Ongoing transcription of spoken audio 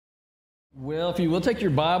Well, if you will take your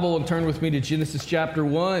Bible and turn with me to Genesis chapter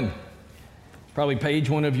 1. Probably page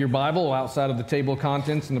 1 of your Bible outside of the table of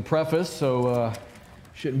contents and the preface, so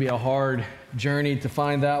shouldn't be a hard journey to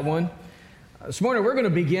find that one. This morning we're going to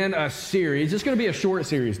begin a series. It's going to be a short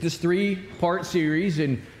series, just 3-part series,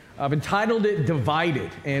 and I've entitled it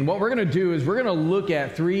Divided. And what we're going to do is we're going to look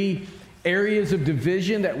at 3 areas of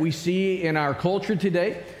division that we see in our culture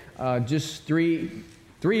today. Just three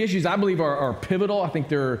issues I believe are pivotal. I think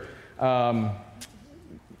they're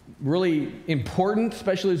really important,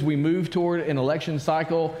 especially as we move toward an election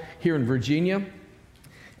cycle here in Virginia.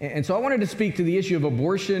 And so I wanted to speak to the issue of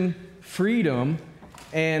abortion, freedom,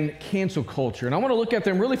 and cancel culture. And I want to look at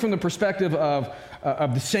them really from the perspective of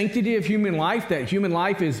the sanctity of human life, that human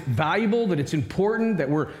life is valuable, that it's important, that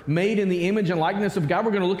we're made in the image and likeness of God.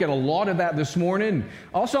 We're going to look at a lot of that this morning.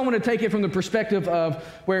 Also, I want to take it from the perspective of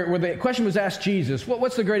where the question was asked Jesus,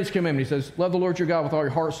 what's the greatest commandment? He says, love the Lord your God with all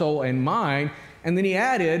your heart, soul, and mind. And then he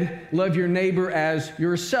added, love your neighbor as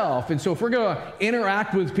yourself. And so if we're going to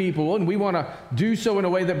interact with people and we want to do so in a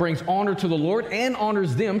way that brings honor to the Lord and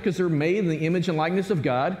honors them because they're made in the image and likeness of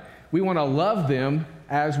God, we want to love them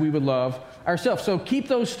as we would love ourselves. So keep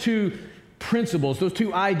those 2 principles, those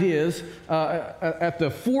 2 ideas at the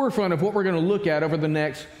forefront of what we're going to look at over the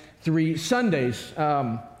next 3 Sundays.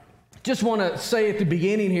 Just want to say at the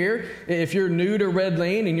beginning here, if you're new to Red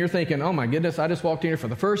Lane and you're thinking, oh my goodness, I just walked in here for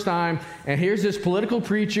the first time, and here's this political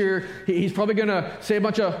preacher, he's probably going to say a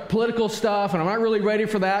bunch of political stuff, and I'm not really ready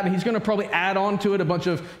for that, and he's going to probably add on to it a bunch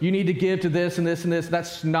of, you need to give to this and this and this.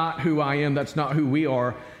 That's not who I am. That's not who we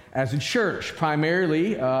are as a church.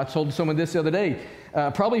 Primarily, I told someone this the other day,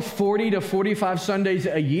 probably 40 to 45 Sundays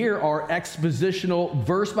a year are expositional,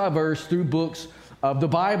 verse by verse, through books of the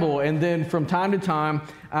Bible. And then from time to time,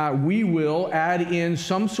 we will add in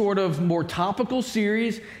some sort of more topical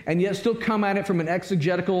series and yet still come at it from an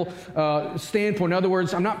exegetical standpoint. In other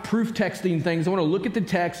words, I'm not proof texting things. I want to look at the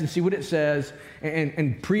text and see what it says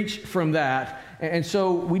and preach from that. And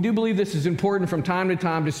so we do believe this is important from time to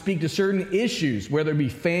time to speak to certain issues, whether it be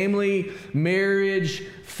family, marriage,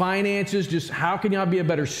 finances, just how can y'all be a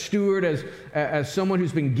better steward as someone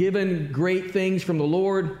who's been given great things from the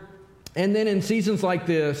Lord. And then in seasons like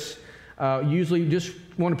this, usually just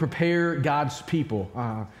want to prepare God's people.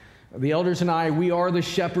 The elders and I, we are the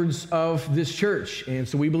shepherds of this church. And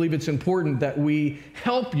so we believe it's important that we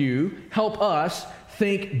help us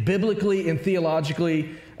think biblically and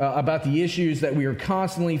theologically about the issues that we are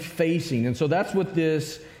constantly facing. And so that's what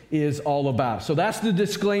this is all about. So that's the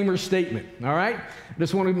disclaimer statement, all right? I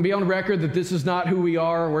just want to be on record that this is not who we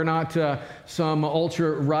are. We're not some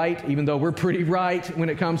ultra-right, even though we're pretty right when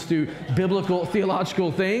it comes to biblical,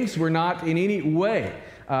 theological things. We're not in any way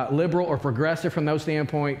liberal or progressive from that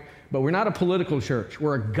standpoint, but we're not a political church.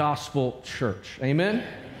 We're a gospel church. Amen?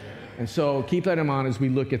 And so keep that in mind as we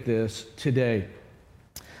look at this today.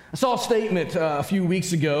 I saw a statement a few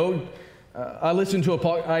weeks ago. I listened to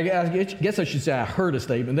I guess I should say I heard a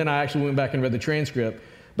statement, then I actually went back and read the transcript.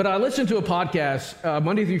 But I listened to a podcast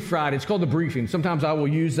Monday through Friday. It's called The Briefing. Sometimes I will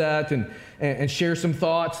use that and share some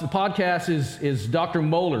thoughts. The podcast is Dr.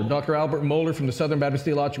 Mohler, Dr. Albert Mohler from the Southern Baptist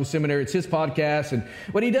Theological Seminary. It's his podcast. And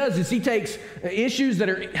what he does is he takes issues that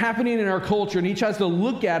are happening in our culture and he tries to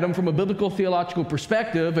look at them from a biblical theological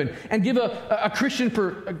perspective and give a Christian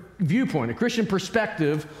viewpoint, a Christian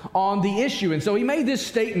perspective on the issue. And so he made this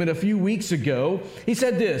statement a few weeks ago. He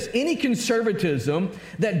said this: any conservatism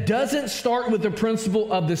that doesn't start with the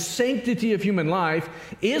principle of the sanctity of human life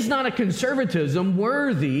is not a conservatism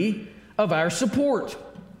worthy of our support.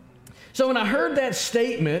 So when I heard that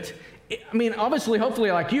statement, I mean, obviously,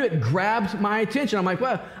 hopefully like you, it grabbed my attention. I'm like,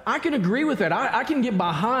 well, I can agree with that. I can get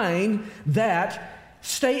behind that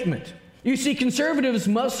statement. You see, conservatives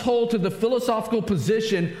must hold to the philosophical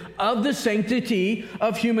position of the sanctity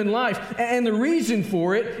of human life. And the reason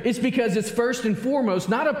for it is because it's first and foremost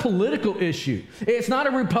not a political issue. It's not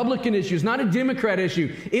a Republican issue. It's not a Democrat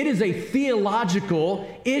issue. It is a theological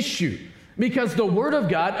issue because the Word of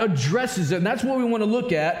God addresses it. And that's what we want to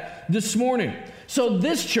look at this morning. So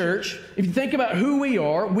this church, if you think about who we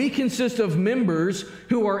are, we consist of members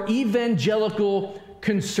who are evangelical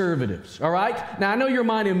conservatives, all right? Now, I know your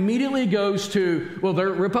mind immediately goes to, well, they're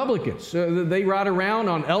Republicans. They ride around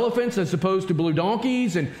on elephants as opposed to blue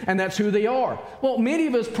donkeys, and that's who they are. Well, many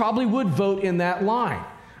of us probably would vote in that line.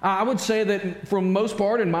 I would say that for the most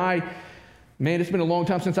part, it's been a long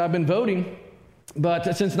time since I've been voting, But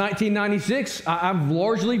since 1996, I've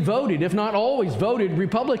largely voted, if not always voted,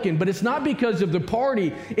 Republican. But it's not because of the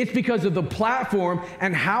party, it's because of the platform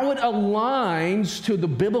and how it aligns to the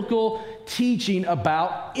biblical teaching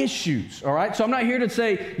about issues, all right? So I'm not here to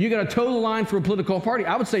say you got to toe the line for a political party.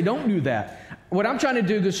 I would say don't do that. What I'm trying to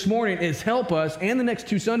do this morning is help us, and the next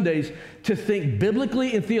 2 Sundays, to think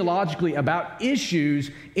biblically and theologically about issues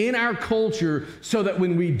in our culture so that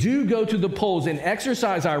when we do go to the polls and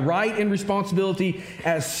exercise our right and responsibility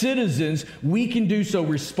as citizens, we can do so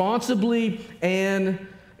responsibly and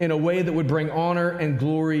in a way that would bring honor and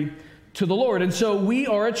glory to the Lord. And so we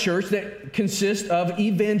are a church that consists of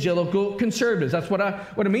evangelical conservatives. That's what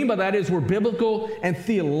I mean by that is we're biblical and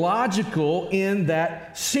theological in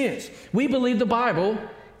that sense. We believe the Bible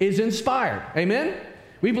is inspired. Amen?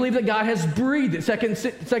 We believe that God has breathed it.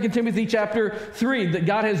 2 Timothy chapter 3, that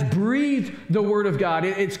God has breathed the Word of God.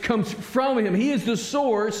 It comes from Him. He is the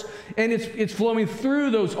source, and it's flowing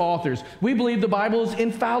through those authors. We believe the Bible is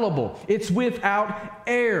infallible. It's without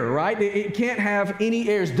error, right? It can't have any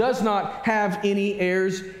errors, does not have any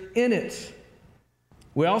errors in it.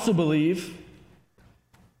 We also believe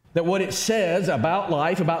that what it says about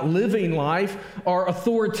life, about living life, are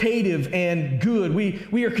authoritative and good.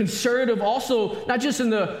 We are conservative also, not just in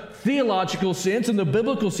the theological sense, in the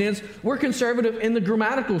biblical sense, we're conservative in the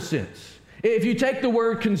grammatical sense. If you take the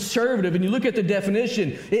word conservative and you look at the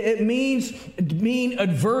definition, it means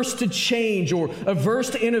adverse to change or averse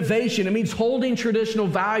to innovation. It means holding traditional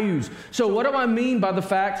values. So what do I mean by the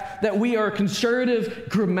fact that we are conservative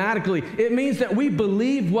grammatically? It means that we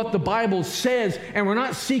believe what the Bible says and we're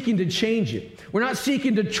not seeking to change it. We're not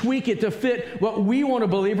seeking to tweak it to fit what we want to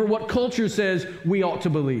believe or what culture says we ought to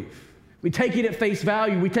believe. We take it at face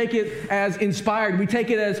value. We take it as inspired. We take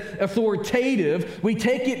it as authoritative. We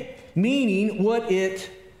take it meaning what it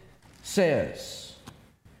says.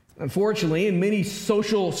 Unfortunately, in many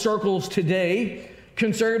social circles today,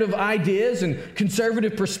 conservative ideas and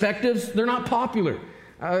conservative perspectives, they're not popular.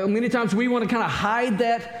 Many times we want to kind of hide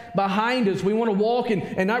that behind us. We want to walk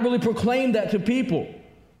and not really proclaim that to people.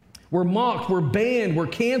 We're mocked, we're banned, we're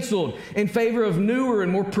canceled in favor of newer and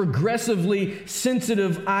more progressively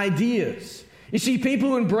sensitive ideas. You see, people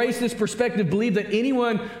who embrace this perspective believe that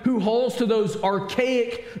anyone who holds to those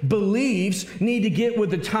archaic beliefs need to get with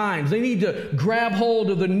the times. They need to grab hold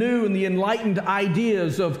of the new and the enlightened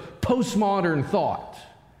ideas of postmodern thought.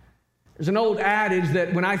 There's an old adage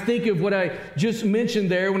that when I think of what I just mentioned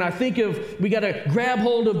there, when I think of we got to grab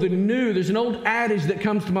hold of the new, there's an old adage that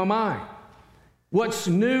comes to my mind. What's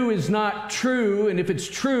new is not true, and if it's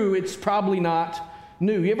true, it's probably not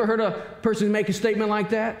new. You ever heard a person make a statement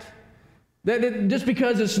like that? That just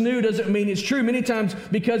because it's new doesn't mean it's true. Many times,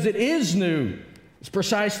 because it is new, it's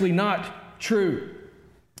precisely not true.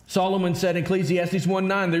 Solomon said in Ecclesiastes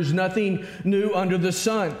 1:9, there's nothing new under the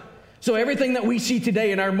sun. So everything that we see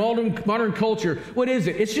today in our modern culture, what is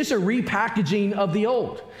it? It's just a repackaging of the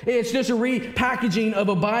old. It's just a repackaging of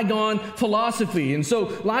a bygone philosophy. And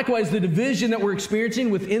so likewise, the division that we're experiencing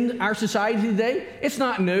within our society today, it's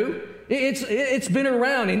not new. It's been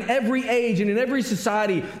around in every age and in every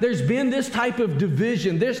society. There's been this type of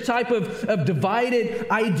division, this type of divided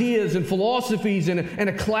ideas and philosophies and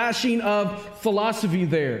a clashing of philosophy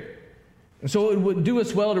there. And so it would do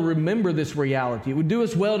us well to remember this reality. It would do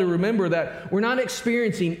us well to remember that we're not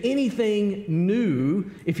experiencing anything new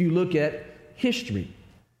if you look at history.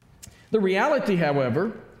 The reality,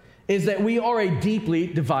 however, is that we are a deeply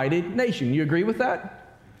divided nation. You agree with that?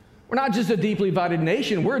 We're not just a deeply divided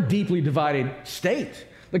nation, we're a deeply divided state.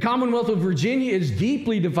 The Commonwealth of Virginia is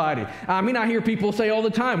deeply divided. I mean, I hear people say all the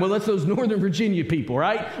time, well, that's those Northern Virginia people,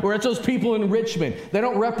 right? Or it's those people in Richmond. They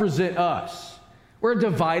don't represent us. We're a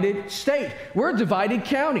divided state. We're a divided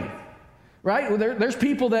county, right? Well, there's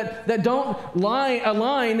people that don't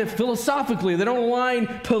align philosophically. They don't align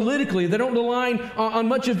politically. They don't align on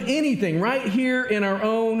much of anything right here in our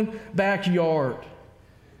own backyard.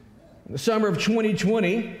 In the summer of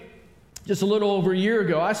 2020, just a little over a year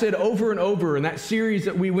ago, I said over and over in that series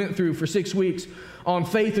that we went through for 6 weeks on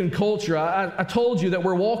faith and culture, I told you that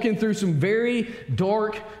we're walking through some very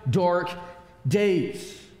dark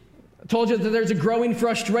days. I told you that there's a growing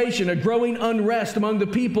frustration, a growing unrest among the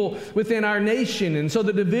people within our nation. And so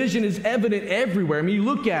the division is evident everywhere. I mean, you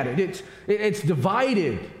look at it, it's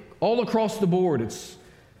divided all across the board. It's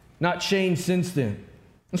not changed since then.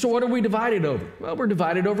 And so what are we divided over? Well, we're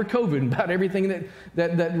divided over COVID and about everything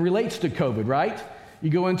that relates to COVID, right? You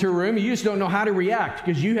go into a room, you just don't know how to react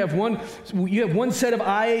because you have one set of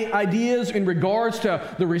ideas in regards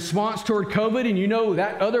to the response toward COVID, and you know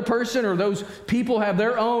that other person or those people have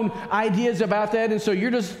their own ideas about that, and so you're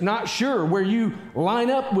just not sure where you line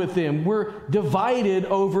up with them. We're divided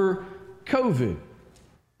over COVID.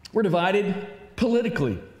 We're divided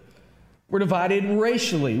politically. We're divided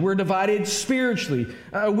racially. We're divided spiritually.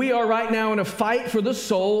 We are right now in a fight for the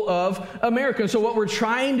soul of America. So what we're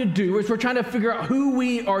trying to do is we're trying to figure out who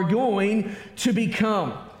we are going to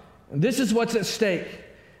become. And this is what's at stake.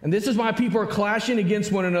 And this is why people are clashing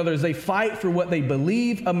against one another as they fight for what they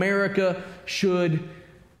believe America should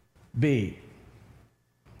be.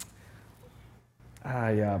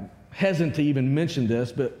 I hesitate to even mention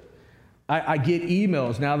this, but I get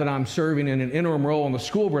emails now that I'm serving in an interim role on the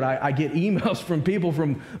school board. I get emails from people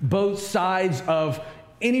from both sides of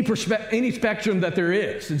any spectrum that there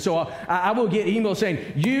is. And so I will get emails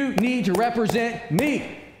saying, you need to represent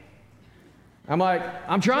me. I'm like,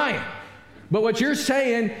 I'm trying. But what you're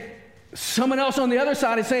saying, someone else on the other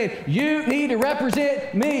side is saying, you need to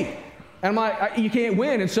represent me. And I'm like, you can't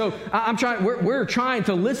win. And so we're trying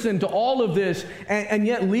to listen to all of this and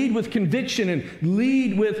yet lead with conviction and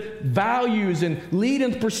lead with values and lead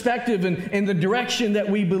in perspective and in the direction that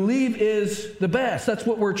we believe is the best. That's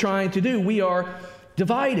what we're trying to do. We are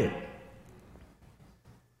divided.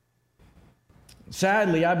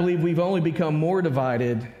 Sadly, I believe we've only become more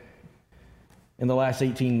divided in the last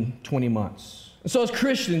 18, 20 months. So as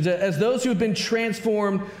Christians, as those who have been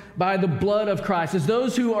transformed by the blood of Christ, as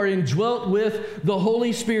those who are indwelt with the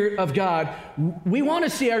Holy Spirit of God, we want to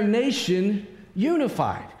see our nation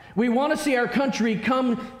unified. We want to see our country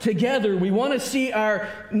come together. We want to see our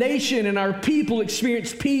nation and our people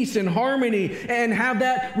experience peace and harmony and have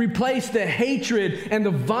that replace the hatred and the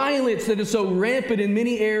violence that is so rampant in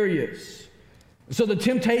many areas. So the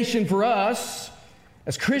temptation for us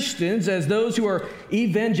as Christians, as those who are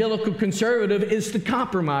evangelical conservative, is to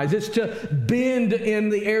compromise. It's to bend in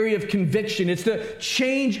the area of conviction. It's to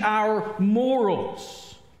change our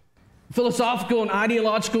morals. Philosophical and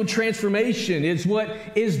ideological transformation is what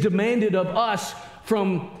is demanded of us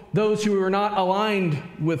from those who are not aligned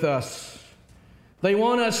with us. They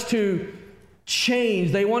want us to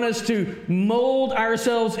change. They want us to mold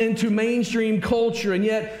ourselves into mainstream culture, and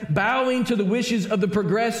yet bowing to the wishes of the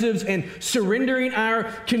progressives and surrendering our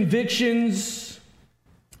convictions.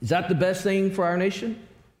 Is that the best thing for our nation?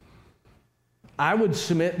 I would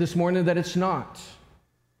submit this morning that it's not.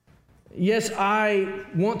 Yes, I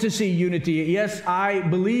want to see unity. Yes, I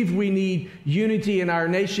believe we need unity in our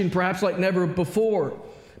nation, perhaps like never before.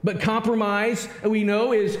 But compromise, we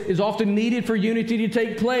know, is often needed for unity to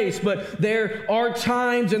take place. But there are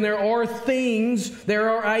times and there are things, there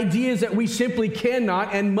are ideas that we simply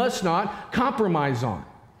cannot and must not compromise on.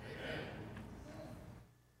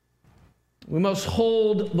 We must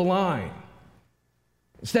hold the line.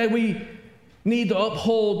 Instead, we need to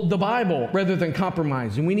uphold the Bible rather than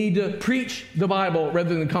compromise. And we need to preach the Bible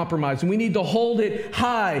rather than compromise. And we need to hold it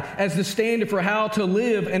high as the standard for how to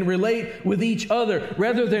live and relate with each other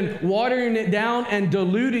rather than watering it down and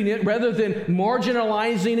diluting it, rather than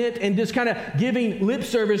marginalizing it and just kind of giving lip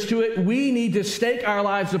service to it. We need to stake our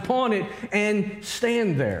lives upon it and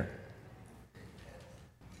stand there.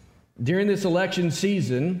 During this election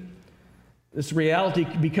season, this reality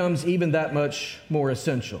becomes even that much more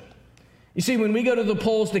essential. You see, when we go to the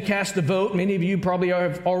polls to cast a vote, many of you probably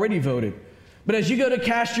have already voted. But as you go to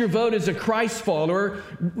cast your vote as a Christ follower,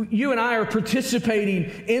 you and I are participating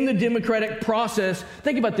in the democratic process.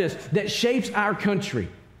 Think about this, that shapes our country.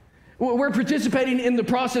 We're participating in the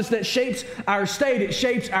process that shapes our state. It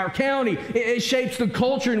shapes our county. It shapes the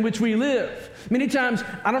culture in which we live. Many times,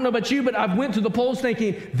 I don't know about you, but I've went to the polls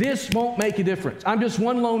thinking, this won't make a difference. I'm just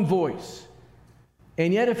one lone voice.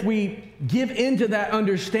 And yet if we give into that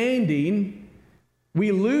understanding,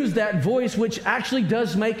 we lose that voice, which actually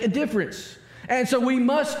does make a difference. And so we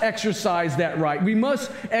must exercise that right. We must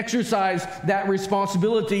exercise that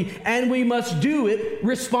responsibility, and we must do it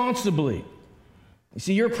responsibly. You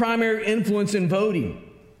see, your primary influence in voting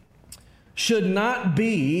should not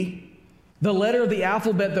be the letter of the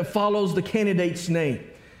alphabet that follows the candidate's name.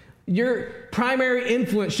 Your primary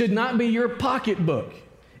influence should not be your pocketbook.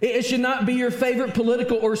 It should not be your favorite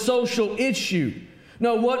political or social issue.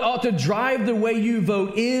 No, what ought to drive the way you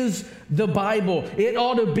vote is the Bible. It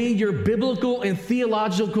ought to be your biblical and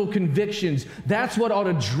theological convictions. That's what ought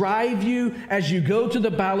to drive you as you go to the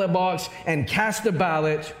ballot box and cast a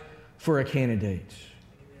ballot for a candidate.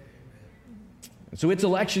 So it's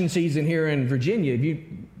election season here in Virginia.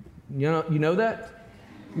 You know that?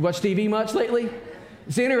 You watch TV much lately?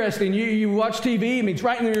 It's interesting. You watch TV, I mean, it's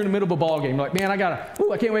right in the middle of a ball game. You're like, man,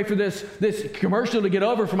 I can't wait for this commercial to get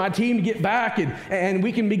over, for my team to get back, and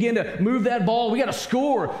we can begin to move that ball. We got to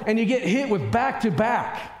score, and you get hit with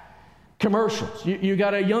back-to-back commercials. You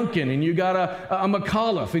got a Youngkin, and you got a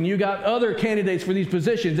McAuliffe, and you got other candidates for these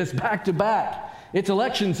positions. It's back-to-back. It's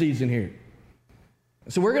election season here.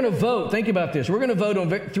 So we're going to vote. Think about this. We're going to vote on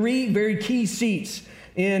 3 very key seats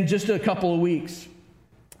in just a couple of weeks.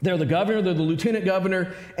 They're the governor, they're the lieutenant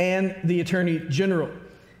governor, and the attorney general.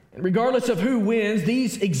 And regardless of who wins,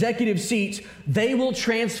 these executive seats, they will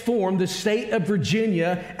transform the state of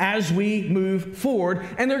Virginia as we move forward,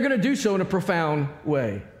 and they're going to do so in a profound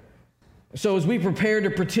way. So as we prepare to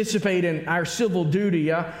participate in our civil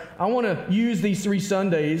duty, I want to use these 3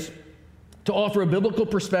 Sundays to offer a biblical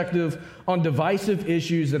perspective on divisive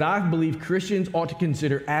issues that I believe Christians ought to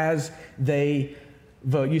consider as they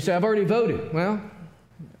vote. You say, I've already voted. Well,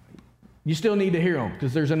 you still need to hear them,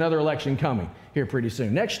 because there's another election coming here pretty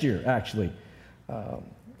soon, next year, actually.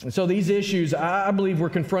 And so these issues, I believe, we're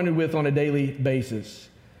confronted with on a daily basis.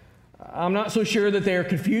 I'm not so sure that they're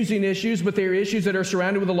confusing issues, but they're issues that are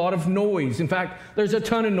surrounded with a lot of noise. In fact, there's a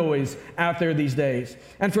ton of noise out there these days.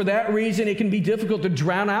 And for that reason, it can be difficult to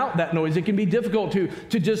drown out that noise. It can be difficult to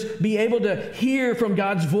just be able to hear from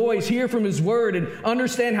God's voice, hear from His Word, and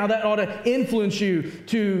understand how that ought to influence you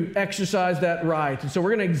to exercise that right. And so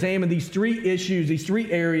we're going to examine these 3 issues, these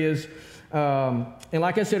 3 areas. And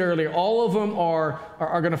like I said earlier, all of them are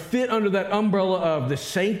going to fit under that umbrella of the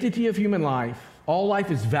sanctity of human life. All life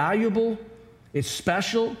is valuable, it's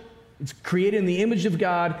special, it's created in the image of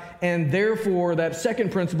God, and therefore that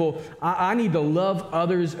second principle, I need to love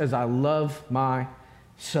others as I love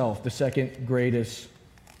myself, the second greatest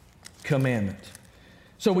commandment.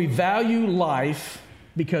 So we value life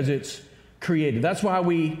because it's created. That's why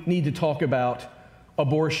we need to talk about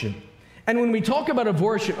abortion. And when we talk about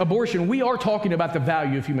abortion, we are talking about the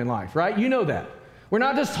value of human life, right? You know that. We're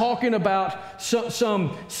not just talking about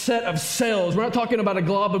some set of cells. We're not talking about a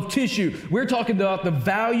glob of tissue. We're talking about the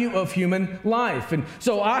value of human life. And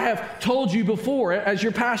so I have told you before, as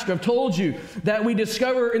your pastor, I've told you that we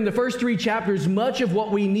discover in the first 3 chapters much of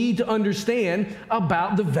what we need to understand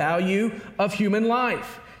about the value of human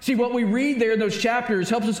life. See, what we read there in those chapters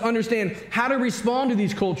helps us understand how to respond to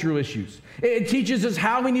these cultural issues. It teaches us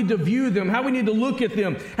how we need to view them, how we need to look at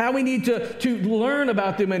them, how we need to learn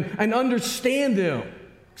about them and understand them,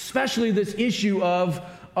 especially this issue of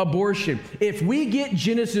abortion. If we get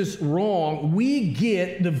Genesis wrong, we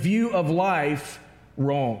get the view of life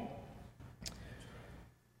wrong.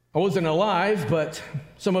 I wasn't alive, but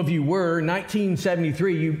some of you were.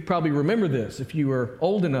 1973, you probably remember this if you were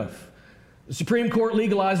old enough. The Supreme Court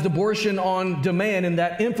legalized abortion on demand in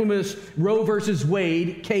that infamous Roe versus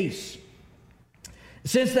Wade case.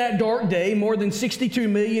 Since that dark day, more than 62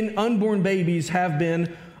 million unborn babies have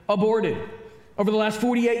been aborted. Over the last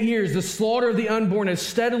 48 years, the slaughter of the unborn has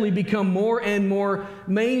steadily become more and more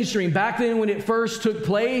mainstream. Back then, when it first took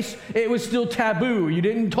place, it was still taboo. You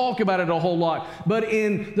didn't talk about it a whole lot. But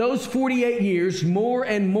in those 48 years, more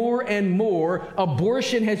and more and more,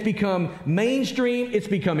 abortion has become mainstream. It's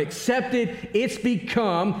become accepted. It's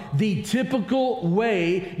become the typical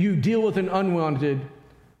way you deal with an unwanted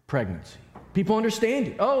pregnancy. People understand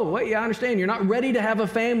it. Oh, wait, yeah, I understand. You're not ready to have a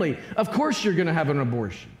family. Of course you're going to have an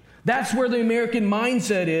abortion. That's where the American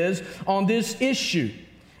mindset is on this issue.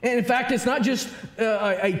 And in fact, it's not just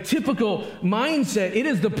a typical mindset. It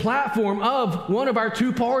is the platform of one of our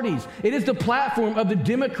 2 parties. It is the platform of the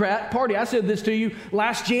Democrat Party. I said this to you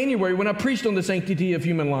last January when I preached on the sanctity of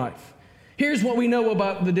human life. Here's what we know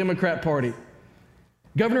about the Democrat Party.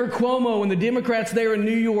 Governor Cuomo and the Democrats there in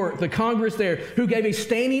New York, the Congress there, who gave a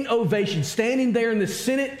standing ovation, standing there in the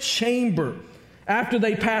Senate chamber after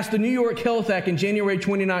they passed the New York Health Act in January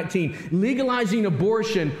 2019, legalizing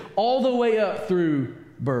abortion all the way up through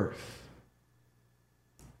birth.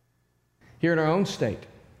 Here in our own state,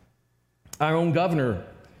 our own governor,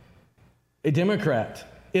 a Democrat,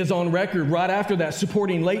 is on record right after that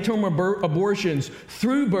supporting late-term abortions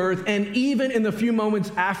through birth and even in the few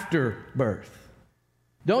moments after birth.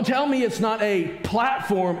 Don't tell me it's not a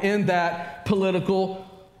platform in that political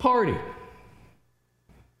party.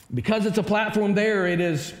 Because it's a platform there, it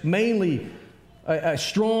is mainly a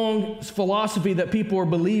strong philosophy that people are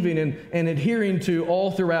believing and adhering to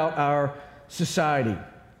all throughout our society.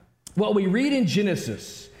 What we read in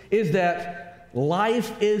Genesis is that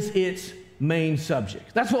life is its main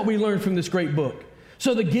subject. That's what we learn from this great book.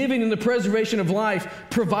 So the giving and the preservation of life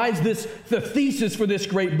provides the thesis for this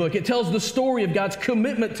great book. It tells the story of God's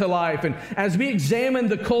commitment to life. And as we examine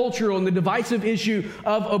the cultural and the divisive issue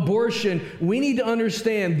of abortion, we need to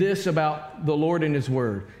understand this about the Lord and His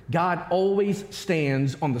Word. God always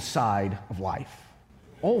stands on the side of life.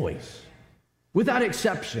 Always. Without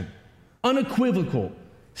exception. Unequivocal.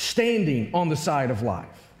 Standing on the side of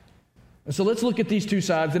life. And so let's look at these two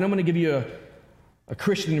sides, and I'm going to give you a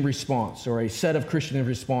Christian response, or a set of Christian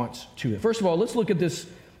response to it. First of all, let's look at this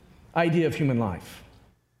idea of human life.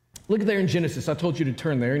 Look there in Genesis. I told you to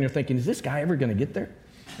turn there, and you're thinking, is this guy ever going to get there?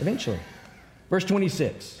 Eventually. Verse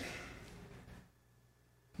 26.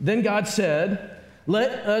 Then God said,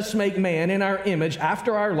 let us make man in our image,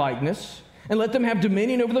 after our likeness, and let them have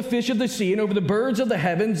dominion over the fish of the sea, and over the birds of the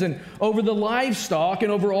heavens, and over the livestock,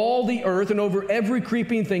 and over all the earth, and over every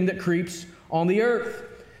creeping thing that creeps on the earth.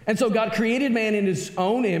 And so God created man in His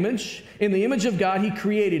own image. In the image of God, He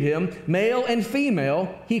created him. Male and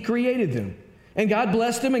female, He created them. And God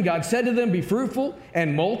blessed them, and God said to them, be fruitful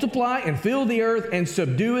and multiply and fill the earth and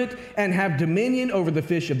subdue it and have dominion over the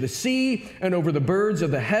fish of the sea and over the birds of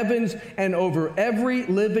the heavens and over every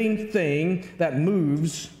living thing that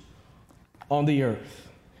moves on the earth.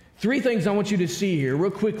 Three things I want you to see here real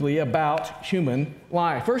quickly about human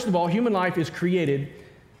life. First of all, human life is created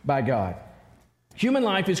by God. Human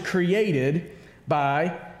life is created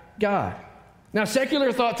by God. Now,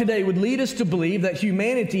 secular thought today would lead us to believe that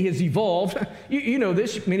humanity has evolved. You know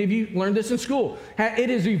this. Many of you learned this in school. It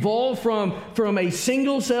has evolved from a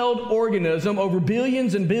single-celled organism over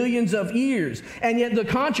billions and billions of years. And yet the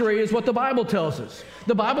contrary is what the Bible tells us.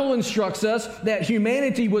 The Bible instructs us that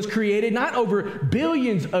humanity was created not over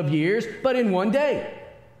billions of years, but in one day.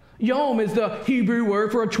 Yom is the Hebrew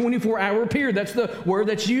word for a 24-hour period. That's the word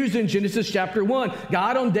that's used in Genesis chapter 1.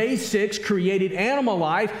 God on day 6 created animal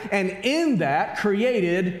life, and in that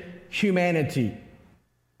created humanity.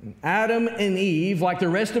 Adam and Eve, like the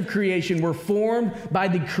rest of creation, were formed by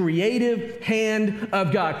the creative hand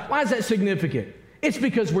of God. Why is that significant? It's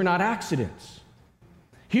because we're not accidents.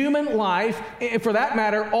 Human life, for that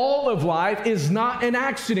matter, all of life, is not an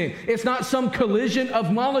accident. It's not some collision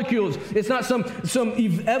of molecules. It's not some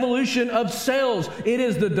evolution of cells. It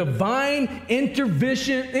is the divine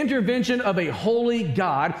intervention of a holy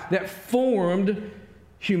God that formed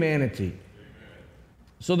humanity.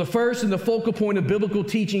 So the first and the focal point of biblical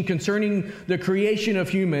teaching concerning the creation of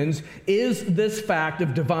humans is this fact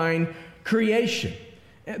of divine creation.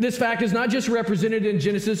 This fact is not just represented in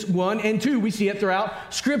Genesis 1 and 2. We see it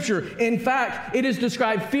throughout Scripture. In fact, it is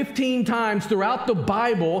described 15 times throughout the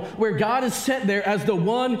Bible where God is set there as the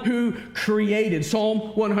one who created.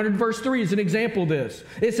 Psalm 100 verse 3 is an example of this.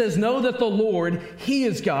 It says, know that the Lord, He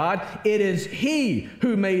is God. It is He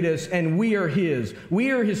who made us, and we are His.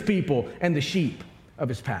 We are His people and the sheep of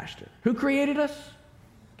His pasture. Who created us?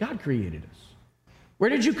 God created us.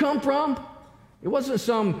 Where did you come from? It wasn't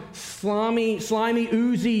some slimy,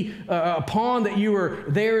 oozy pond that you were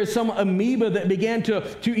there as some amoeba that began to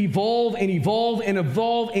evolve and evolve and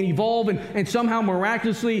evolve and evolve, and somehow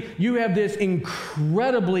miraculously you have this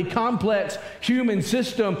incredibly complex human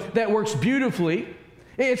system that works beautifully.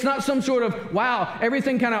 It's not some sort of, wow,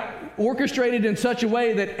 everything kind of orchestrated in such a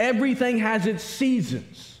way that everything has its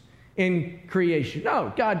seasons in creation.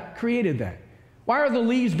 No, God created that. Why are the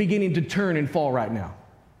leaves beginning to turn and fall right now?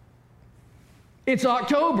 It's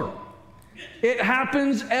October. It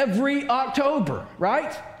happens every October,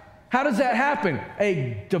 right? How does that happen?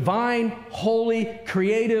 A divine, holy,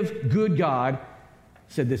 creative, good God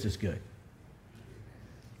said this is good.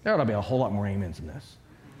 There ought to be a whole lot more amens in this.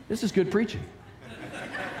 This is good preaching.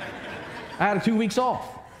 I had 2 weeks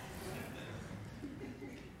off.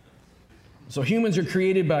 So humans are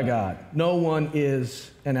created by God. No one is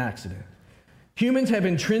an accident. Humans have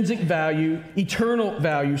intrinsic value, eternal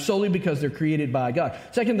value, solely because they're created by God.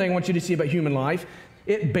 Second thing I want you to see about human life,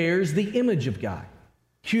 it bears the image of God.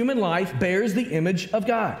 Human life bears the image of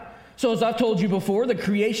God. So as I've told you before, the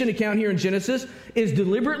creation account here in Genesis is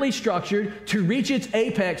deliberately structured to reach its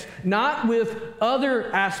apex, not with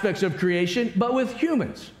other aspects of creation, but with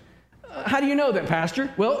humans. How do you know that,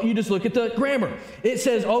 Pastor? Well, you just look at the grammar. It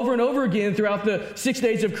says over and over again throughout the 6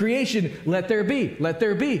 days of creation, let there be, let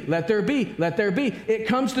there be, let there be, let there be. It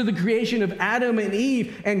comes to the creation of Adam and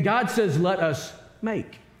Eve, and God says, let us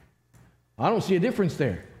make. I don't see a difference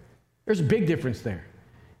there. There's a big difference there.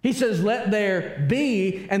 He says, let there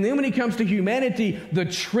be, and then when he comes to humanity, the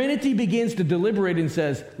Trinity begins to deliberate and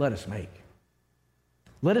says, let us make.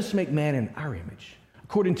 Let us make man in our image,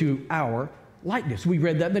 according to our likeness. We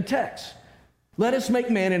read that in the text. Let us make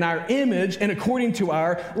man in our image and according to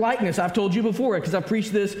our likeness. I've told you before because I've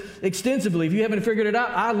preached this extensively. If you haven't figured it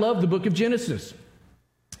out, I love the book of Genesis.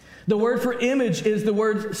 The word for image is the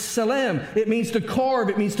word selem. It means to carve.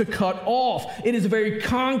 It means to cut off. It is a very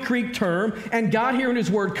concrete term, and God here in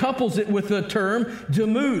His Word couples it with the term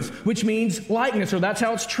demuth, which means likeness, or that's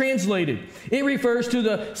how it's translated. It refers to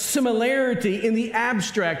the similarity in the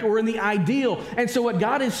abstract or in the ideal. And so what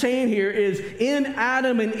God is saying here is in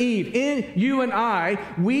Adam and Eve, in you and I,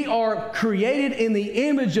 we are created in the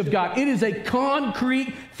image of God. It is a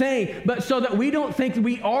concrete thing, but so that we don't think that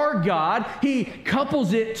we are God, He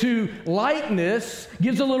couples it to likeness,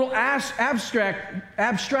 gives a little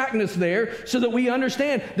abstractness there so that we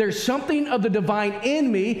understand there's something of the divine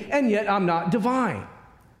in me, and yet I'm not divine.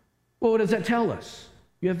 Well, what does that tell us?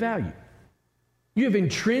 You have value. You have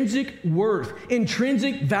intrinsic worth,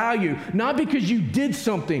 intrinsic value, not because you did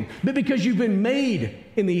something, but because you've been made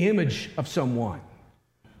in the image of someone.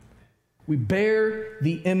 We bear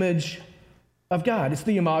the image of God. It's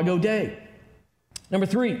the Imago Dei. Number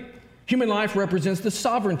 3, human life represents the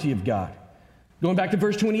sovereignty of God. Going back to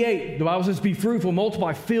verse 28, the Bible says, be fruitful,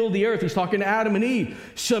 multiply, fill the earth. He's talking to Adam and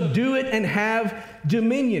Eve. Subdue it and have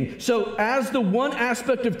dominion. So as the one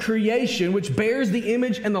aspect of creation which bears the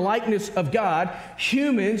image and the likeness of God,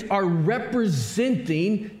 humans are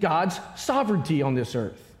representing God's sovereignty on this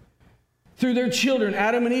earth. Through their children,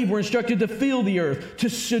 Adam and Eve were instructed to fill the earth, to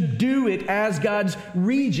subdue it as God's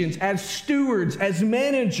regents, as stewards, as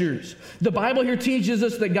managers. The Bible here teaches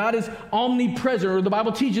us that God is omnipresent, or the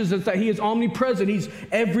Bible teaches us that He is omnipresent. He's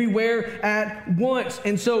everywhere at once.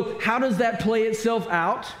 And so how does that play itself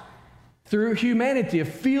out? Through humanity, of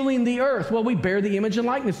filling the earth. Well, we bear the image and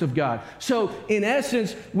likeness of God. So in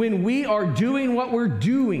essence, when we are doing what we're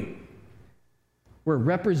doing, we're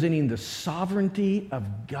representing the sovereignty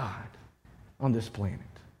of God on this planet.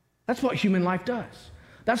 That's what human life does.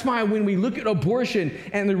 That's why when we look at abortion,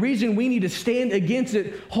 and the reason we need to stand against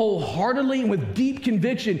it wholeheartedly and with deep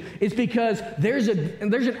conviction is because there's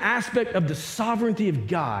an aspect of the sovereignty of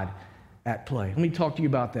God at play. Let me talk to you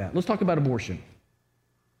about that. Let's talk about abortion.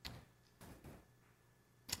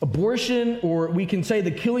 Abortion, or we can say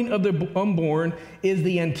the killing of the unborn, is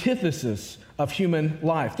the antithesis of human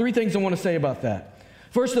life. 3 things I want to say about that.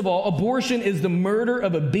 First of all, abortion is the murder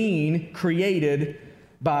of a being created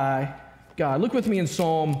by God. Look with me in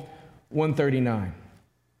Psalm 139.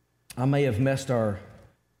 I may have messed our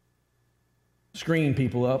screen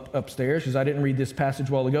people up upstairs because I didn't read this passage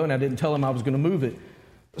a while ago and I didn't tell them I was going to move it.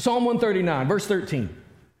 Psalm 139, verse 13.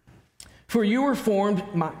 For you formed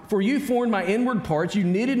my inward parts. You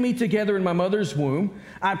knitted me together in my mother's womb.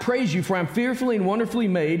 I praise you, for I'm fearfully and wonderfully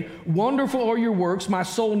made. Wonderful are your works. My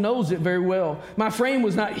soul knows it very well. My frame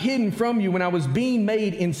was not hidden from you when I was being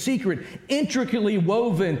made in secret, intricately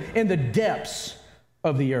woven in the depths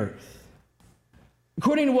of the earth.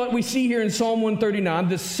 According to what we see here in Psalm 139,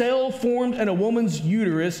 the cell formed in a woman's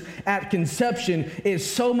uterus at conception is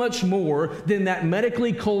so much more than that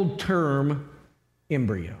medically cold term,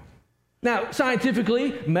 embryo. Now,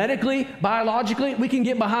 scientifically, medically, biologically, we can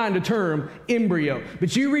get behind the term embryo.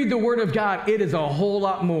 But you read the Word of God, it is a whole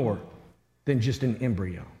lot more than just an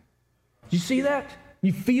embryo. You see that?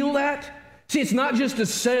 You feel that? See, it's not just a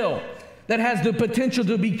cell that has the potential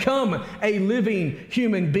to become a living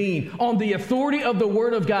human being. On the authority of the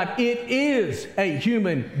Word of God, it is a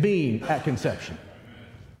human being at conception.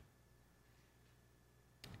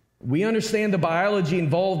 We understand the biology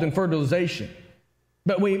involved in fertilization.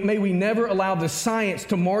 But may we never allow the science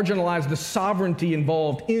to marginalize the sovereignty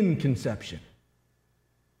involved in conception.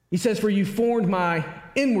 He says, for you formed my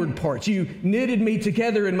inward parts. You knitted me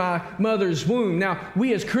together in my mother's womb. Now,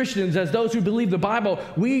 we as Christians, as those who believe the Bible,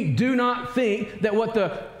 we do not think that what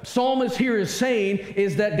the psalmist here is saying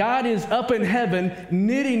is that God is up in heaven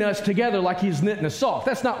knitting us together like He's knitting a sock.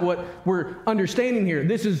 That's not what we're understanding here.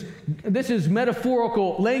 This is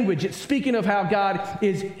metaphorical language. It's speaking of how God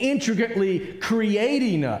is intricately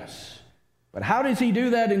creating us. But how does He do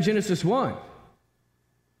that in Genesis 1?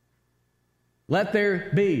 Let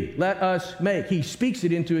there be, let us make. He speaks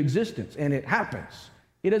it into existence, and it happens.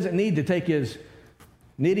 He doesn't need to take his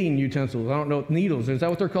knitting utensils. I don't know, needles. Is that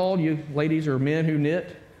what they're called? You ladies or men who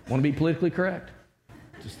knit? Want to be politically correct?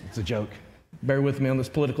 It's a joke. Bear with me on this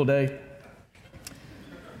political day.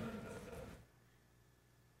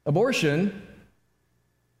 Abortion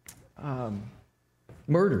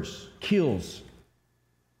murders, kills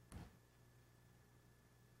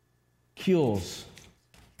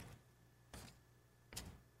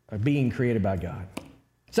a being created by God.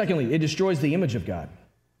 Secondly, it destroys the image of God.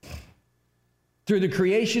 Through the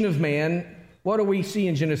creation of man, what do we see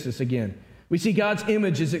in Genesis again? We see God's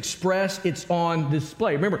image is expressed, it's on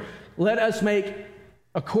display. Remember, let us make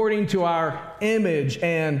according to our image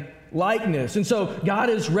and likeness. And so God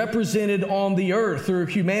is represented on the earth through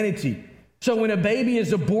humanity. So when a baby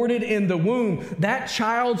is aborted in the womb, that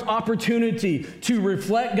child's opportunity to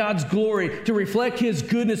reflect God's glory, to reflect His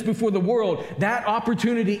goodness before the world, that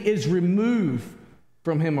opportunity is removed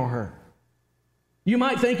from him or her. You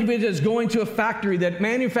might think of it as going to a factory that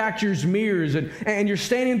manufactures mirrors, and you're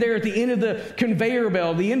standing there at the end of the conveyor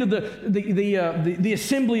belt, the end of the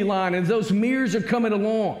assembly line, and those mirrors are coming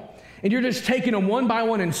along. And you're just taking them one by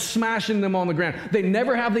one and smashing them on the ground. They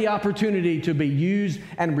never have the opportunity to be used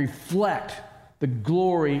and reflect the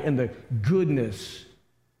glory and the goodness,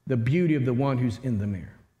 the beauty of the one who's in the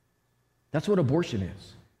mirror. That's what abortion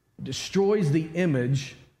is. It destroys the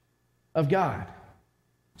image of God.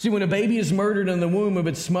 See, when a baby is murdered in the womb of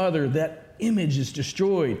its mother, that image is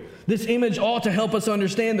destroyed. This image ought to help us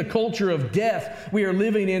understand the culture of death we are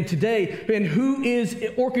living in today and who is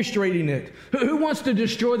orchestrating it. Who wants to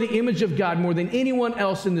destroy the image of God more than anyone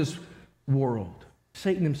else in this world?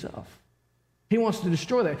 Satan himself. He wants to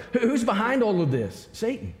destroy that. Who's behind all of this?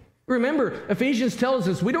 Satan. Remember, Ephesians tells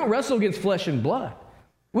us we don't wrestle against flesh and blood.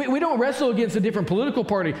 We don't wrestle against a different political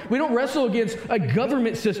party. We don't wrestle against a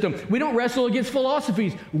government system. We don't wrestle against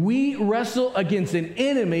philosophies. We wrestle against an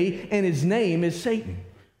enemy, and his name is Satan.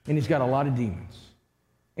 And he's got a lot of demons.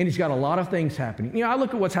 And he's got a lot of things happening. You know, I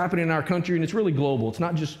look at what's happening in our country, and it's really global. It's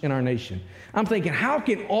not just in our nation. I'm thinking, how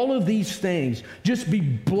can all of these things just be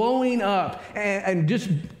blowing up and just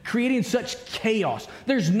creating such chaos?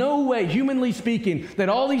 There's no way, humanly speaking, that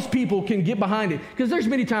all these people can get behind it. Because there's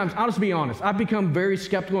many times, I'll just be honest, I've become very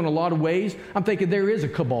skeptical in a lot of ways. I'm thinking there is a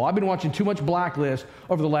cabal. I've been watching too much Blacklist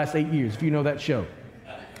over the last 8 years, if you know that show.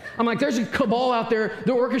 I'm like, there's a cabal out there.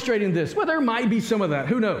 They're orchestrating this. Well, there might be some of that.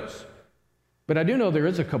 Who knows? But I do know there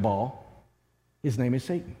is a cabal. His name is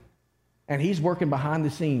Satan. And he's working behind the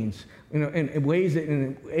scenes, you know, in ways that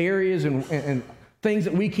in areas and things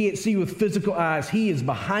that we can't see with physical eyes. He is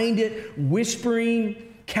behind it,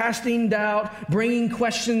 whispering, casting doubt, bringing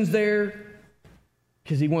questions there,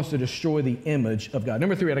 because he wants to destroy the image of God.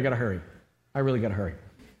 Number 3, I got to hurry. I really got to hurry.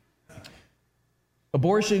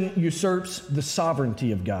 Abortion usurps the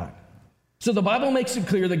sovereignty of God. So the Bible makes it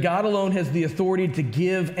clear that God alone has the authority to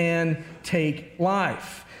give and take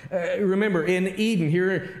life. Remember, in Eden,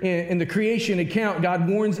 here in the creation account, God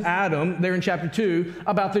warns Adam, there in chapter 2,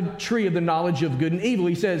 about the tree of the knowledge of good and evil.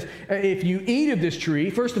 He says, if you eat of this tree,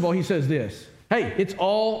 first of all, he says this, hey, it's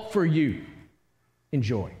all for you.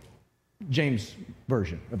 Enjoy. James'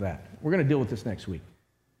 version of that. We're going to deal with this next week.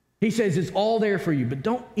 He says it's all there for you, but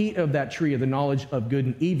don't eat of that tree of the knowledge of good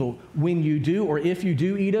and evil. When you do, or if you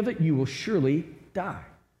do eat of it, you will surely die.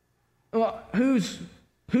 Well, who's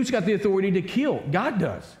got the authority to kill? God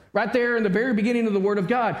does. Right there in the very beginning of the Word of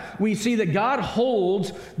God, we see that God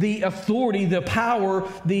holds the authority, the power,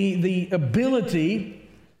 the ability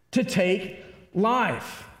to take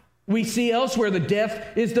life. We see elsewhere that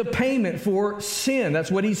death is the payment for sin.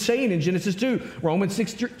 That's what he's saying in Genesis 2. Romans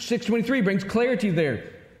 6:23 brings clarity there.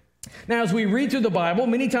 Now, as we read through the Bible,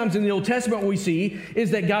 many times in the Old Testament, what we see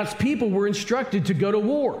is that God's people were instructed to go to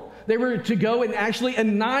war. They were to go and actually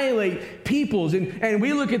annihilate peoples. And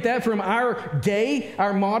we look at that from our day,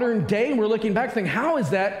 our modern day, and we're looking back thinking, how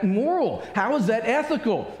is that moral? How is that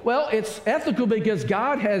ethical? Well, it's ethical because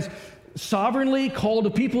God has sovereignly called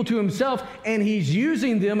a people to himself, and he's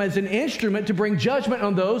using them as an instrument to bring judgment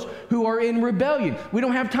on those who are in rebellion. We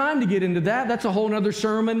don't have time to get into that. That's a whole other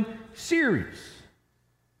sermon series.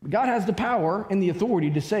 God has the power and the authority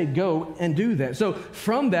to say, go and do that. So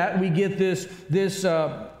from that, we get this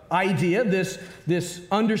idea, this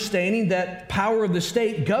understanding that power of the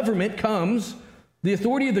state, government comes, the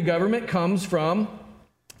authority of the government comes from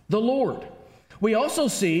the Lord. We also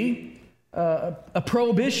see a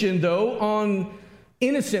prohibition, though, on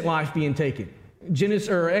innocent life being taken.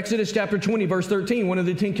 Exodus chapter 20, verse 13, one of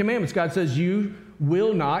the 10 commandments, God says, you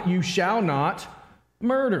shall not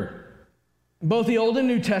murder. Both the Old and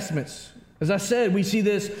New Testaments, as I said, we see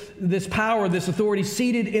this power, this authority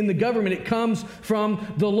seated in the government. It comes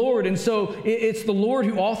from the Lord. And so it's the Lord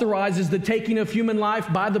who authorizes the taking of human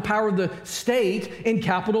life by the power of the state in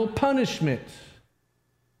capital punishment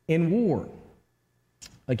in war.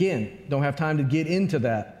 Again, don't have time to get into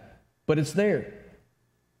that, but it's there.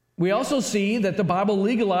 We also see that the Bible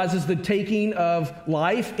legalizes the taking of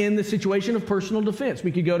life in the situation of personal defense.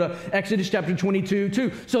 We could go to Exodus chapter 22,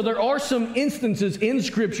 too. So there are some instances in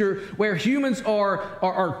Scripture where humans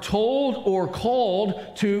are told or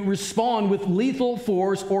called to respond with lethal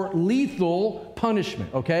force or lethal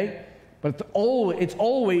punishment, okay? But it's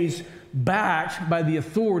always backed by the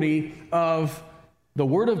authority of the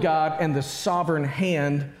Word of God and the sovereign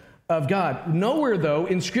hand of God. Nowhere, though,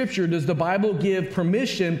 in Scripture does the Bible give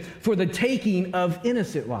permission for the taking of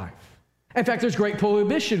innocent life. In fact, there's great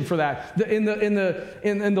prohibition for that. In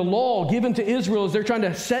the law given to Israel, as they're trying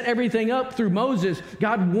to set everything up through Moses,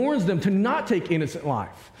 God warns them to not take innocent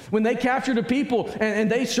life. When they captured a people and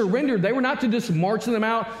they surrendered, they were not to just march them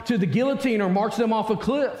out to the guillotine or march them off a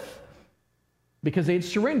cliff, because they had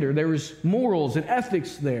surrendered. There was morals and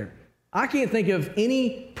ethics there. I can't think of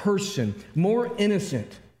any person more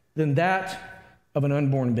innocent than that of an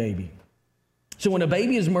unborn baby. So when a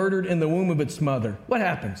baby is murdered in the womb of its mother, what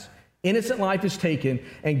happens? Innocent life is taken,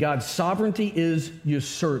 and God's sovereignty is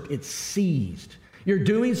usurped. It's seized. You're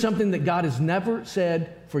doing something that God has never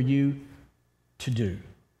said for you to do.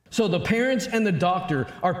 So the parents and the doctor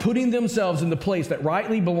are putting themselves in the place that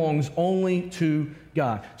rightly belongs only to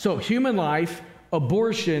God. So human life,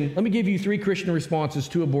 abortion. Let me give you 3 Christian responses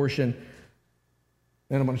to abortion,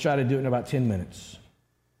 and I'm going to try to do it in about 10 minutes.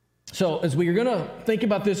 So as we are going to think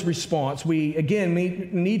about this response, we, again,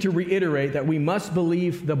 need to reiterate that we must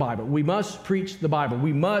believe the Bible. We must preach the Bible.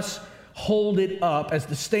 We must hold it up as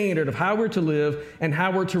the standard of how we're to live and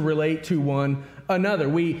how we're to relate to one another.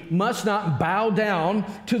 We must not bow down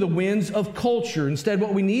to the winds of culture. Instead,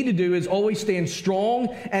 what we need to do is always stand strong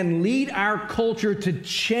and lead our culture to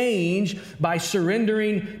change by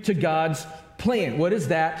surrendering to God's plan. What does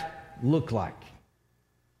that look like?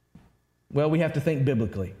 Well, we have to think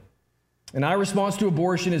biblically. And our response to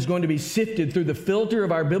abortion is going to be sifted through the filter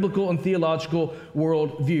of our biblical and theological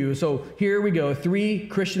worldview. So here we go, 3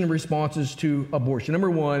 Christian responses to abortion. Number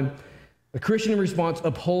 1, the Christian response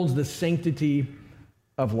upholds the sanctity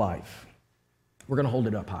of life. We're going to hold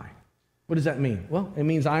it up high. What does that mean? Well, it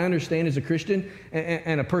means I understand as a Christian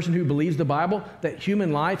and a person who believes the Bible that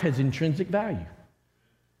human life has intrinsic value.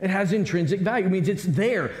 It has intrinsic value. It means it's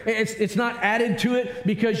there. It's not added to it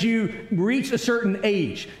because you reach a certain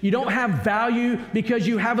age. You don't have value because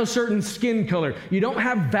you have a certain skin color. You don't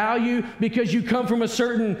have value because you come from a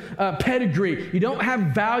certain pedigree. You don't have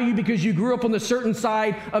value because you grew up on the certain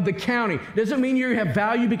side of the county. It doesn't mean you have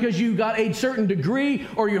value because you got a certain degree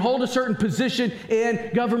or you hold a certain position in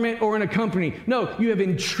government or in a company. No, you have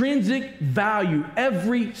intrinsic value.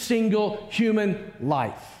 Every single human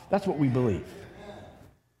life. That's what we believe.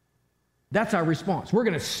 That's our response. We're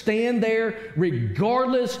going to stand there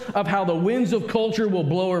regardless of how the winds of culture will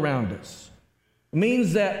blow around us. It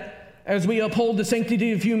means that as we uphold the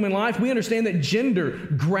sanctity of human life, we understand that gender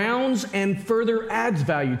grounds and further adds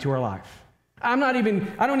value to our life. I don't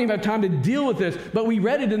even have time to deal with this, but we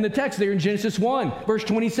read it in the text there in Genesis 1, verse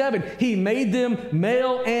 27. He made them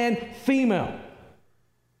male and female.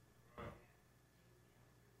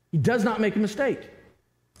 He does not make a mistake.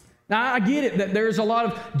 Now, I get it that there's a lot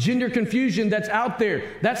of gender confusion that's out there.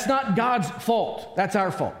 That's not God's fault. That's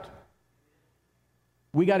our fault.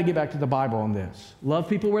 We got to get back to the Bible on this. Love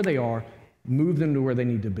people where they are. Move them to where they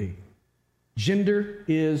need to be. Gender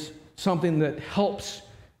is something that helps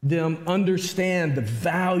them understand the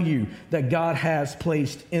value that God has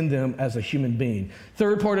placed in them as a human being.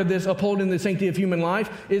 Third part of this, upholding the sanctity of human life,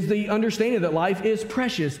 is the understanding that life is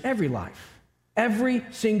precious. Every life. Every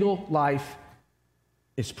single life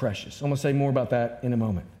is precious. I'm going to say more about that in a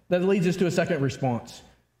moment. That leads us to a second response.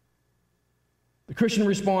 The Christian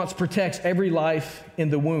response protects every life in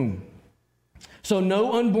the womb. So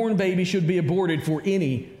no unborn baby should be aborted for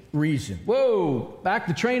any reason. Whoa, back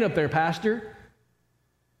the train up there, Pastor.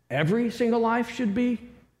 Every single life should be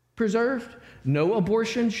preserved. No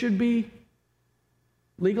abortion should be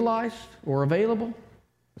legalized or available.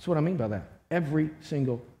 That's what I mean by that. Every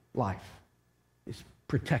single life is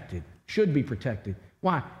protected, should be protected.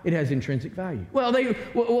 Why? It has intrinsic value. Well,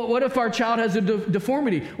 what if our child has a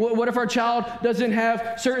deformity? What if our child doesn't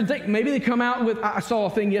have certain things? Maybe they come out with, I saw a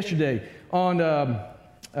thing yesterday on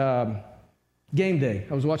Game Day.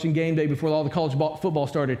 I was watching Game Day before all the college football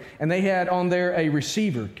started, and they had on there a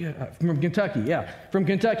receiver from Kentucky. Yeah, from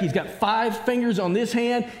Kentucky. He's got 5 fingers on this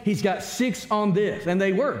hand. He's got 6 on this, and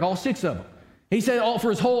they work, all 6 of them. He said all for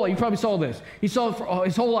his whole life, you probably saw this. He saw for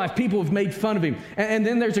his whole life, people have made fun of him. And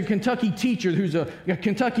then there's a Kentucky teacher who's a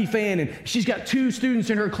Kentucky fan, and she's got 2 students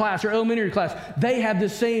in her class, her elementary class. They have the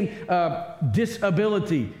same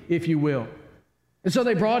disability, if you will. And so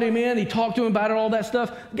they brought him in, he talked to him about it, all that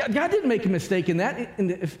stuff. God didn't make a mistake in that. And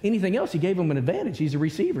if anything else, he gave him an advantage. He's a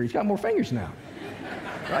receiver. He's got more fingers now.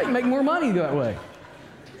 Right? You can make more money that way.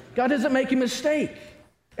 God doesn't make a mistake.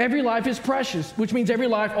 Every life is precious, which means every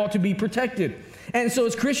life ought to be protected. And so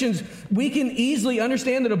as Christians, we can easily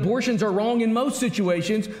understand that abortions are wrong in most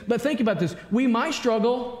situations, but think about this. We might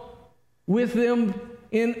struggle with them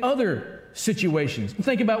in other situations.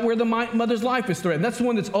 Think about where the mother's life is threatened. That's the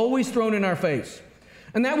one that's always thrown in our face.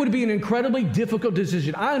 And that would be an incredibly difficult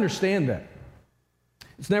decision. I understand that.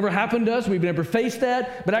 It's never happened to us. We've never faced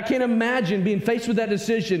that. But I can't imagine being faced with that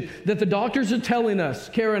decision that the doctors are telling us,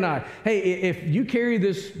 Kara and I, hey, if you carry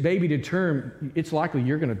this baby to term, it's likely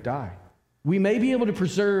you're going to die. We may be able to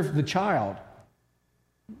preserve the child,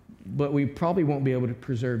 but we probably won't be able to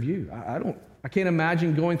preserve you. I can't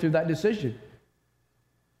imagine going through that decision.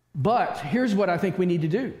 But here's what I think we need to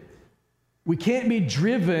do. We can't be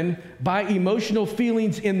driven by emotional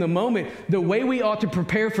feelings in the moment. The way we ought to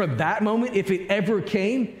prepare for that moment, if it ever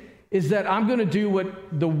came, is that I'm going to do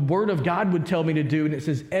what the Word of God would tell me to do, and it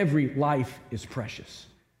says every life is precious.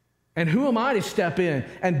 And who am I to step in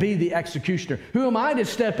and be the executioner? Who am I to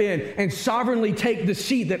step in and sovereignly take the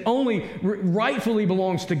seat that only rightfully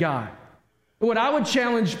belongs to God? What I would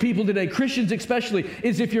challenge people today, Christians especially,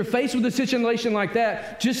 is if you're faced with a situation like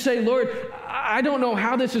that, just say, Lord, I don't know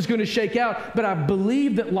how this is going to shake out, but I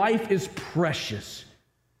believe that life is precious.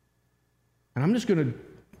 And I'm just going to,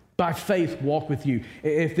 by faith, walk with you.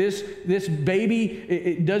 If this baby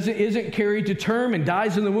isn't carried to term and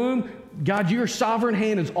dies in the womb, God, your sovereign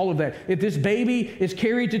hand is all of that. If this baby is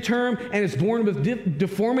carried to term and is born with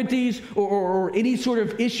deformities or any sort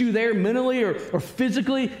of issue there mentally or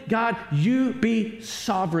physically, God, you be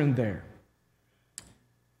sovereign there.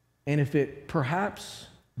 And if it perhaps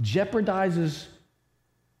jeopardizes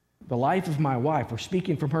the life of my wife, or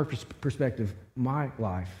speaking from her perspective, my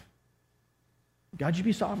life, God, you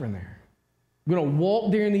be sovereign there. We're going to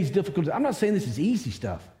walk during these difficulties. I'm not saying this is easy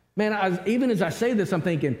stuff. Man, even as I say this, I'm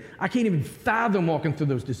thinking, I can't even fathom walking through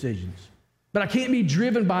those decisions. But I can't be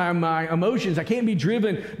driven by my emotions. I can't be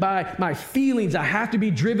driven by my feelings. I have to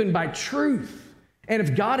be driven by truth. And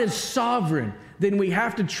if God is sovereign, then we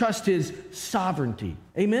have to trust His sovereignty.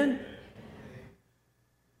 Amen?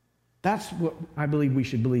 That's what I believe we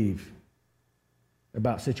should believe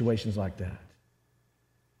about situations like that.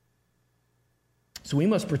 So we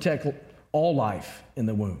must protect all life in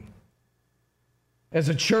the womb. As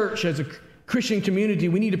a church, as a Christian community,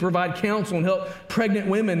 we need to provide counsel and help pregnant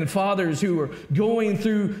women and fathers who are going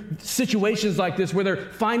through situations like this where they're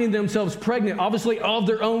finding themselves pregnant, obviously of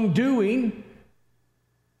their own doing,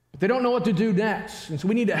 but they don't know what to do next. And so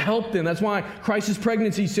we need to help them. That's why crisis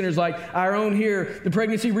pregnancy centers like our own here, the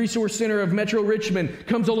Pregnancy Resource Center of Metro Richmond,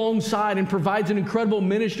 comes alongside and provides an incredible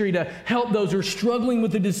ministry to help those who are struggling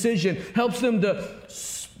with the decision, helps them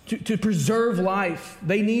to preserve life.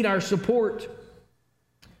 They need our support.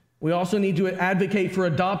 We also need to advocate for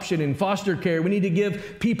adoption and foster care. We need to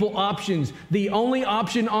give people options. The only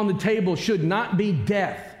option on the table should not be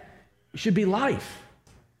death. It should be life.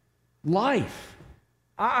 Life.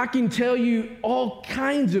 I can tell you all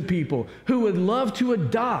kinds of people who would love to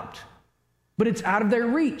adopt, but it's out of their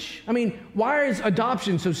reach. I mean, why is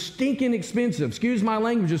adoption so stinking expensive? Excuse my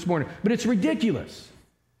language this morning, but it's ridiculous.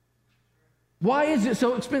 Why is it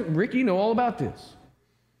so expensive? Rick, you know all about this.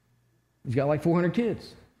 He's got like 400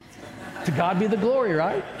 kids. To God be the glory,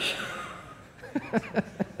 right?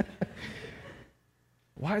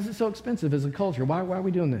 Why is it so expensive as a culture? Why are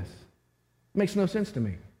we doing this? It makes no sense to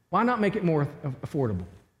me. Why not make it more affordable?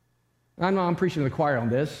 I know I'm preaching to the choir on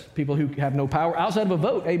this. People who have no power outside of a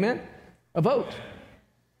vote, amen? A vote.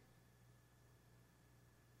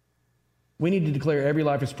 We need to declare every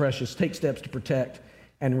life is precious, take steps to protect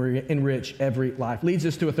and enrich every life. Leads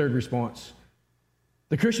us to a third response.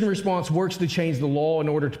 The Christian response works to change the law in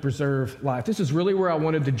order to preserve life. This is really where I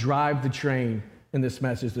wanted to drive the train in this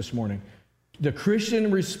message this morning. The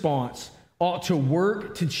Christian response ought to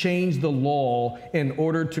work to change the law in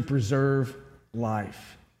order to preserve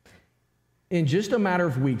life. In just a matter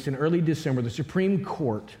of weeks, in early December, the Supreme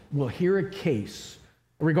Court will hear a case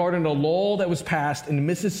regarding a law that was passed in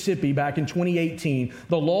Mississippi back in 2018.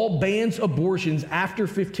 The law bans abortions after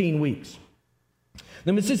 15 weeks.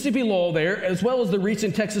 The Mississippi law there, as well as the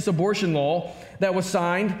recent Texas abortion law that was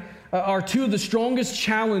signed, are two of the strongest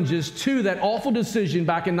challenges to that awful decision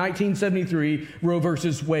back in 1973, Roe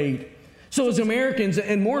versus Wade. So as Americans,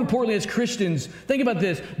 and more importantly as Christians, think about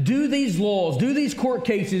this. Do these laws, do these court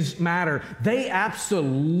cases matter? They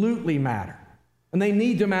absolutely matter. And they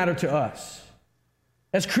need to matter to us.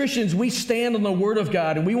 As Christians, we stand on the Word of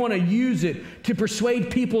God, and we want to use it to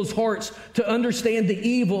persuade people's hearts to understand the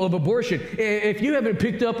evil of abortion. If you haven't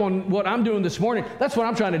picked up on what I'm doing this morning, that's what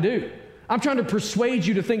I'm trying to do. I'm trying to persuade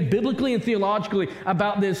you to think biblically and theologically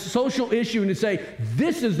about this social issue and to say,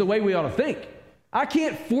 this is the way we ought to think. I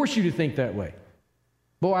can't force you to think that way.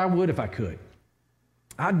 Boy, I would if I could.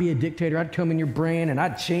 I'd be a dictator. I'd come in your brain, and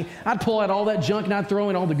I'd pull out all that junk, and I'd throw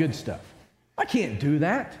in all the good stuff. I can't do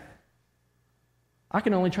that. I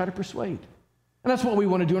can only try to persuade. And that's what we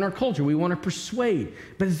want to do in our culture. We want to persuade.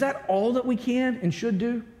 But is that all that we can and should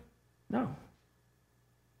do? No.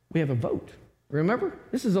 We have a vote. Remember?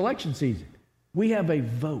 This is election season. We have a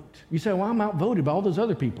vote. You say, well, I'm outvoted by all those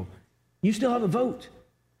other people. You still have a vote.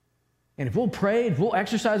 And if we'll pray, if we'll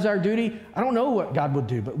exercise our duty, I don't know what God would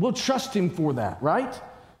do, but we'll trust him for that, right?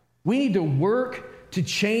 We need to work to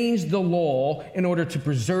change the law in order to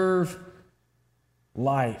preserve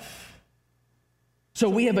life. So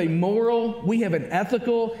we have a moral, we have an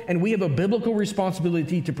ethical, and we have a biblical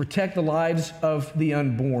responsibility to protect the lives of the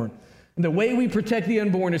unborn. And the way we protect the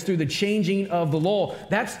unborn is through the changing of the law.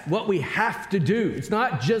 That's what we have to do. It's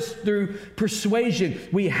not just through persuasion.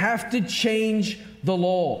 We have to change the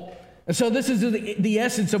law. And so this is the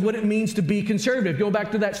essence of what it means to be conservative. Go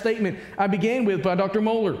back to that statement I began with by Dr.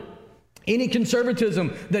 Mohler. Any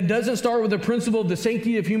conservatism that doesn't start with the principle of the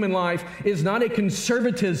sanctity of human life is not a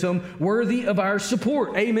conservatism worthy of our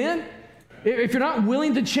support. Amen? If you're not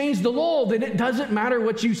willing to change the law, then it doesn't matter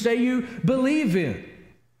what you say you believe in.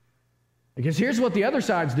 Because here's what the other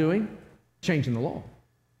side's doing, changing the law.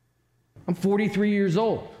 I'm 43 years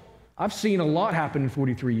old. I've seen a lot happen in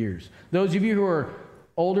 43 years. Those of you who are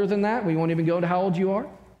older than that, we won't even go to how old you are,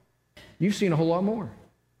 you've seen a whole lot more.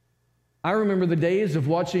 I remember the days of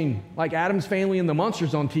watching like Addams Family and the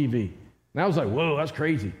Munsters on TV. And I was like, whoa, that's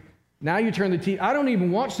crazy. Now you turn the TV, I don't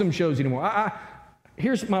even watch some shows anymore.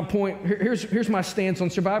 Here's my point, here's my stance on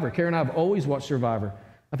Survivor. Karen and I have always watched Survivor.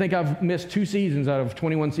 I think I've missed 2 seasons out of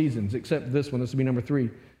 21 seasons, except this one. This will be number 3.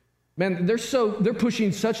 Man, they're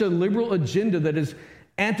pushing such a liberal agenda that is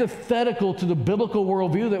antithetical to the biblical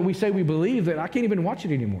worldview that we say we believe that I can't even watch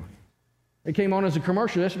it anymore. It came on as a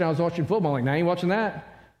commercial yesterday. I was watching football. I'm like, now you watching that?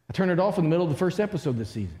 I turned it off in the middle of the first episode this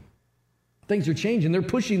season. Things are changing. They're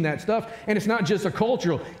pushing that stuff. And it's not just a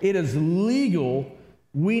cultural. It is legal.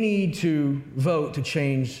 We need to vote to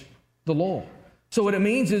change the law. So what it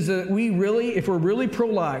means is that if we're really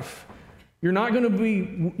pro-life, you're not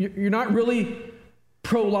really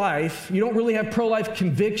pro-life. You don't really have pro-life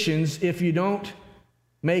convictions if you don't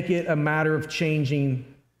make it a matter of changing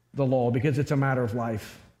the law, because it's a matter of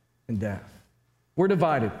life and death. We're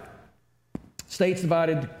divided. State's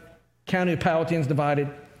divided. County of Powhatan's divided.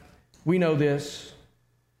 We know this.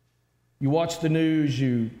 You watch the news.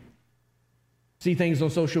 You see things on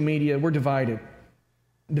social media. We're divided.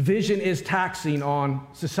 Division is taxing on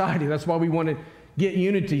society. That's why we want to get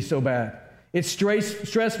unity so bad. It's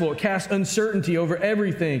stressful. It casts uncertainty over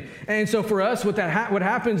everything. And so for us, what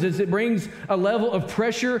happens is it brings a level of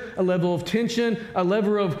pressure, a level of tension, a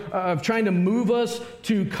level of trying to move us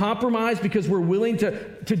to compromise because we're willing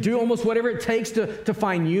to do almost whatever it takes to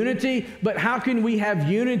find unity. But how can we have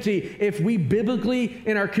unity if we biblically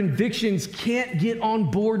in our convictions can't get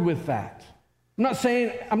on board with that?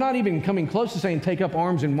 I'm not even coming close to saying take up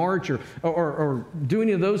arms and march or do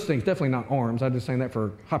any of those things. Definitely not arms. I'm just saying that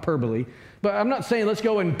for hyperbole. But I'm not saying let's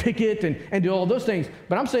go and picket and do all those things.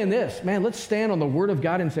 But I'm saying this, man, let's stand on the Word of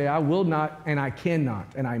God and say, I will not and I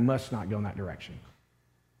cannot and I must not go in that direction.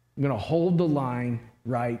 I'm going to hold the line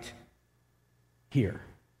right here.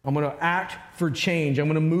 I'm going to act for change. I'm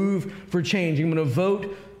going to move for change. I'm going to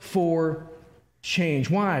vote for change.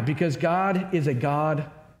 Why? Because God is a God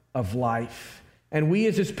of life. And we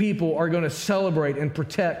as his people are going to celebrate and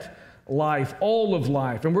protect life, all of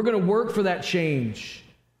life. And we're going to work for that change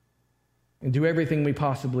and do everything we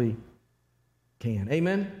possibly can.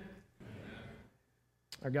 Amen?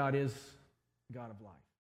 Our God is a God of life.